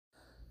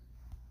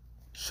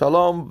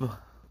Shalom,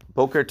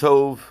 Boker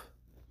Tov.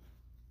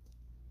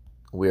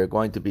 We are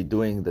going to be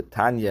doing the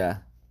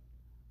Tanya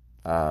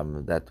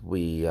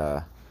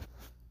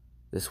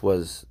this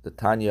was the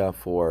Tanya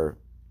for...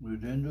 We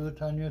didn't do a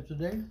Tanya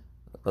today?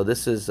 Oh,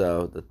 this is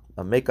a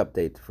makeup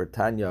date for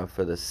Tanya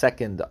for the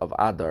 2nd of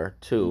Adar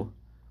 2,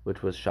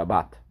 which was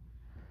Shabbat.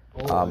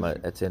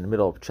 It's in the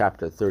middle of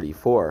chapter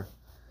 34.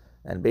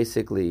 And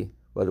basically,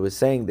 what it was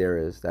saying there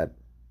is that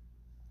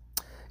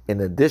in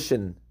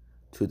addition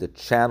to the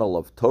channel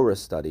of Torah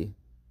study,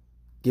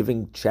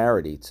 giving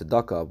charity,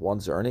 tzedakah, of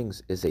one's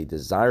earnings is a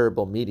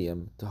desirable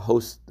medium to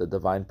host the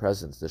divine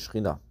presence, the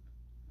Shekhinah.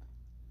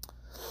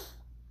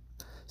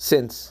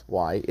 Since,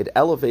 why? It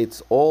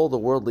elevates all the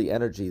worldly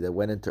energy that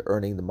went into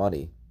earning the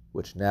money,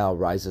 which now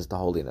rises to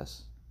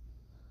holiness.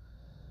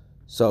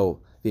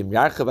 So, if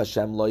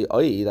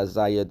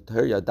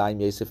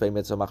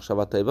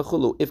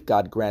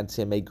God grants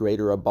him a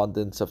greater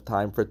abundance of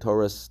time for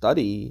Torah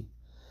study,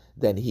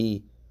 then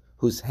he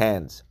whose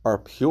hands are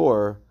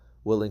pure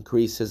will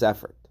increase his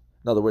effort.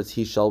 In other words,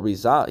 he should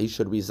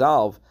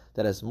resolve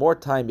that as more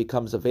time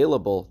becomes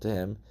available to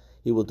him,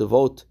 he will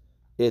devote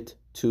it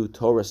to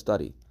Torah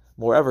study.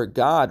 Moreover,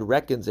 God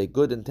reckons a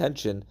good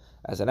intention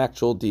as an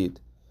actual deed.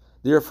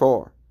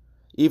 Therefore,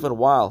 even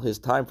while his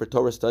time for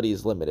Torah study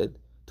is limited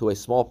to a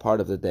small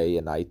part of the day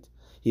and night,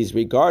 he is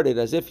regarded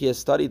as if he has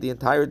studied the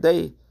entire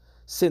day,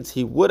 since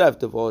he would have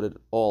devoted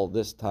all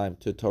this time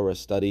to Torah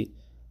study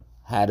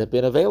had it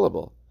been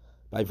available.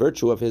 By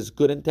virtue of his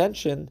good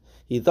intention,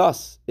 he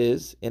thus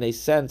is, in a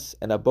sense,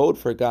 an abode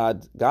for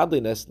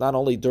godliness, not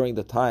only during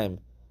the time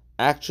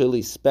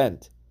actually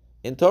spent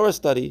in Torah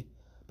study,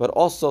 but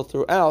also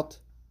throughout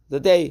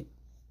the day.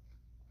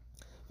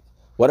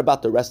 What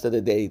about the rest of the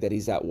day that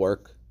he's at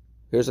work?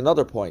 Here's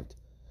another point,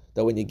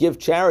 that when you give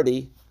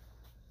charity,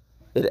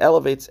 it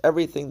elevates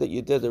everything that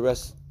you did,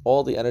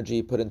 all the energy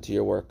you put into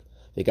your work.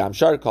 Even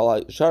during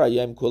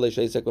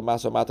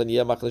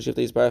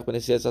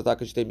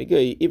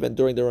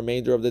the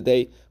remainder of the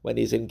day when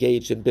he's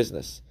engaged in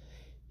business,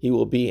 he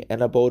will be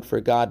an abode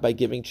for God by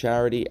giving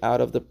charity out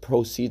of the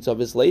proceeds of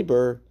his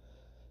labor.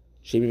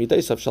 Charity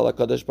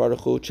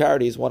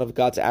is one of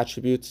God's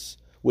attributes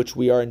which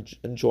we are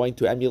enjoined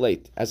to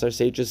emulate. As our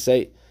sages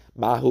say,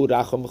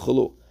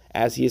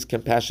 as he is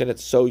compassionate,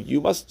 so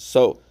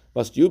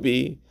must you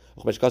be.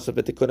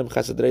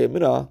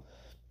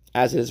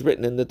 As it is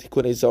written in the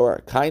Tikkunei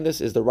Zohar, kindness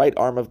is the right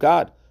arm of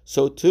God.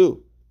 So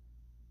too,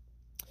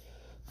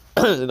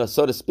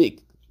 so to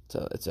speak,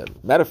 it's a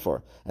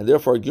metaphor, and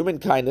therefore human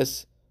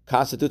kindness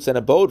constitutes an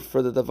abode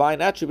for the divine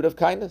attribute of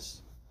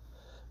kindness.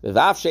 Even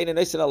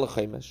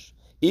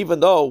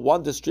though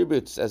one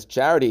distributes as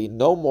charity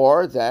no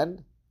more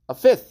than a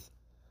fifth,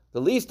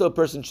 the least a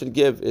person should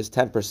give is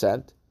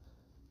 10%.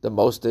 The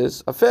most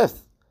is a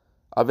fifth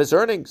of his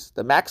earnings,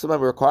 the maximum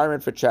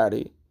requirement for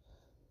charity.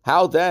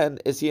 How then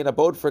is he an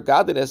abode for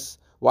godliness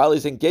while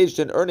he's engaged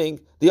in earning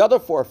the other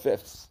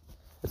 4/5?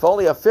 If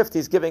only a fifth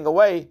he's giving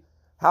away,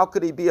 how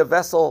could he be a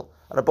vessel,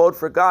 an abode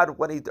for God,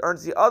 when he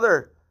earns the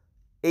other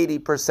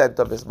 80%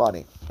 of his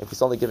money, if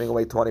he's only giving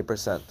away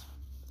 20%?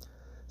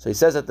 So he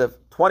says that the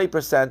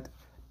 20%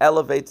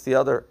 elevates the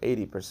other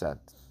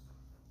 80%.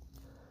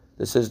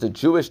 This is the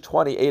Jewish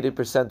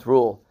 20-80%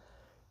 rule.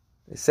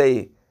 They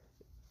say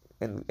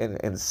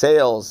in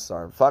sales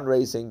or in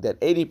fundraising that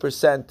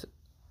 80%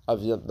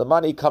 of the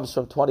money comes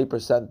from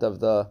 20% of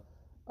the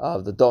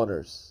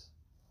donors.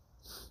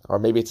 Or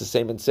maybe it's the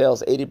same in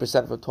sales,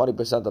 80% from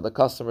 20% of the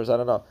customers, I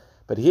don't know.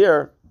 But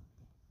here,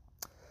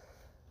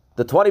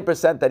 the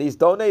 20% that he's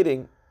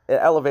donating, it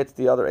elevates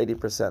the other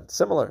 80%.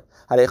 Similar.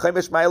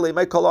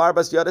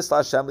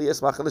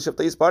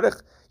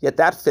 Yet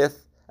that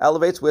fifth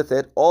elevates with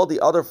it all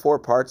the other 4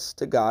 parts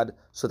to God,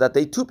 so that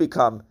they too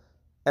become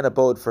an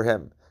abode for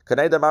him.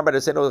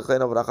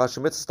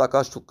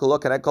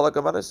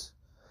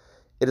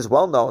 It is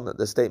well known that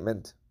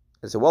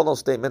it's a well-known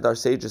statement our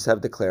sages have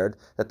declared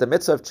that the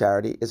mitzvah of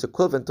charity is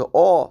equivalent to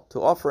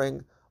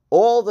offering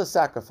all the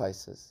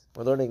sacrifices.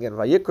 We're learning in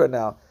Vayikra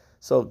now.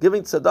 So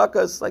giving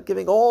tzedakah is like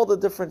giving all the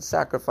different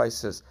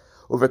sacrifices.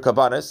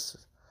 Now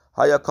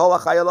in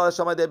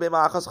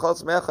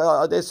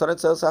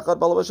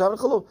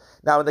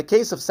the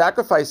case of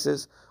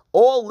sacrifices,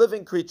 all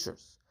living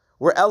creatures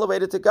were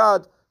elevated to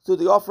God through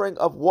the offering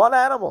of one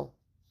animal.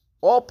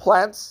 All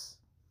plants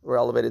were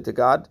elevated to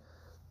God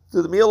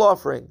through the meal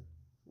offering,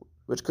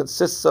 which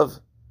consists of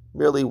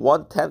merely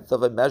 1/10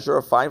 of a measure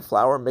of fine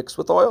flour mixed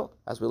with oil,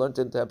 as we learned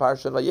in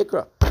Parashat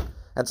Vayikra,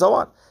 and so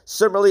on.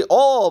 Similarly,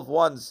 all of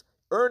one's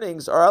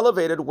earnings are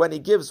elevated when he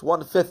gives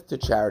 1/5 to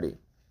charity.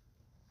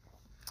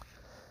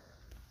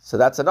 So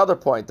that's another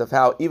point of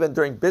how even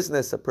during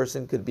business, a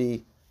person could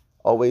be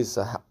always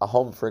a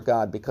home for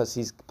God because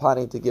he's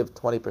planning to give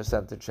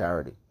 20% to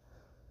charity.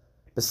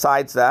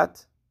 Besides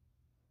that,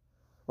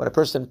 when a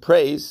person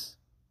prays,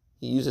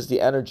 he uses the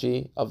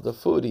energy of the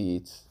food he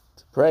eats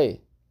to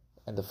pray.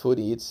 And the food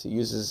he eats, he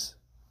uses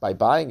by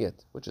buying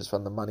it, which is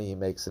from the money he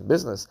makes in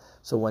business.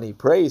 So when he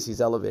prays, he's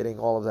elevating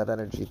all of that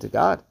energy to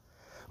God.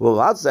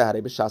 Apart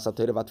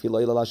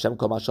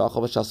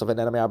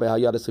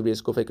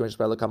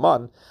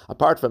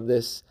from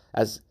this,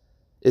 as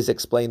is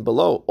explained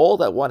below, all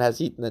that one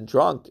has eaten and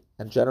drunk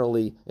and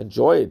generally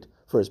enjoyed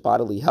for his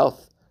bodily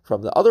health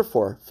from the other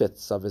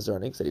 4/5 of his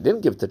earnings that he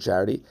didn't give to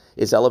charity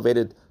is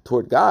elevated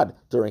toward God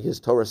during his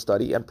Torah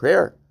study and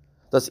prayer.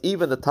 Thus,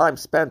 even the time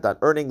spent on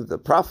earning the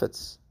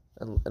profits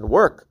and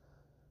work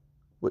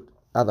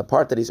on the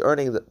part that he's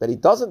earning that he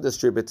doesn't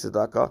distribute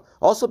tzedakah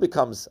also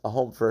becomes a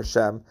home for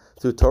Hashem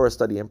through Torah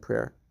study and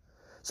prayer.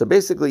 So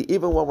basically,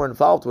 even when we're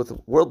involved with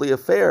worldly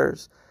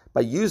affairs,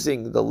 by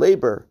using the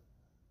labor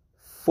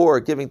for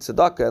giving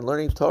tzedakah and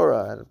learning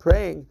Torah and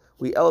praying,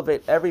 we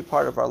elevate every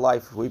part of our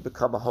life. We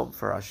become a home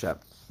for Hashem.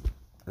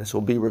 This will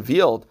be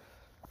revealed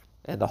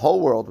in the whole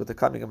world with the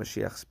coming of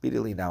Mashiach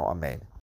speedily now. Amen.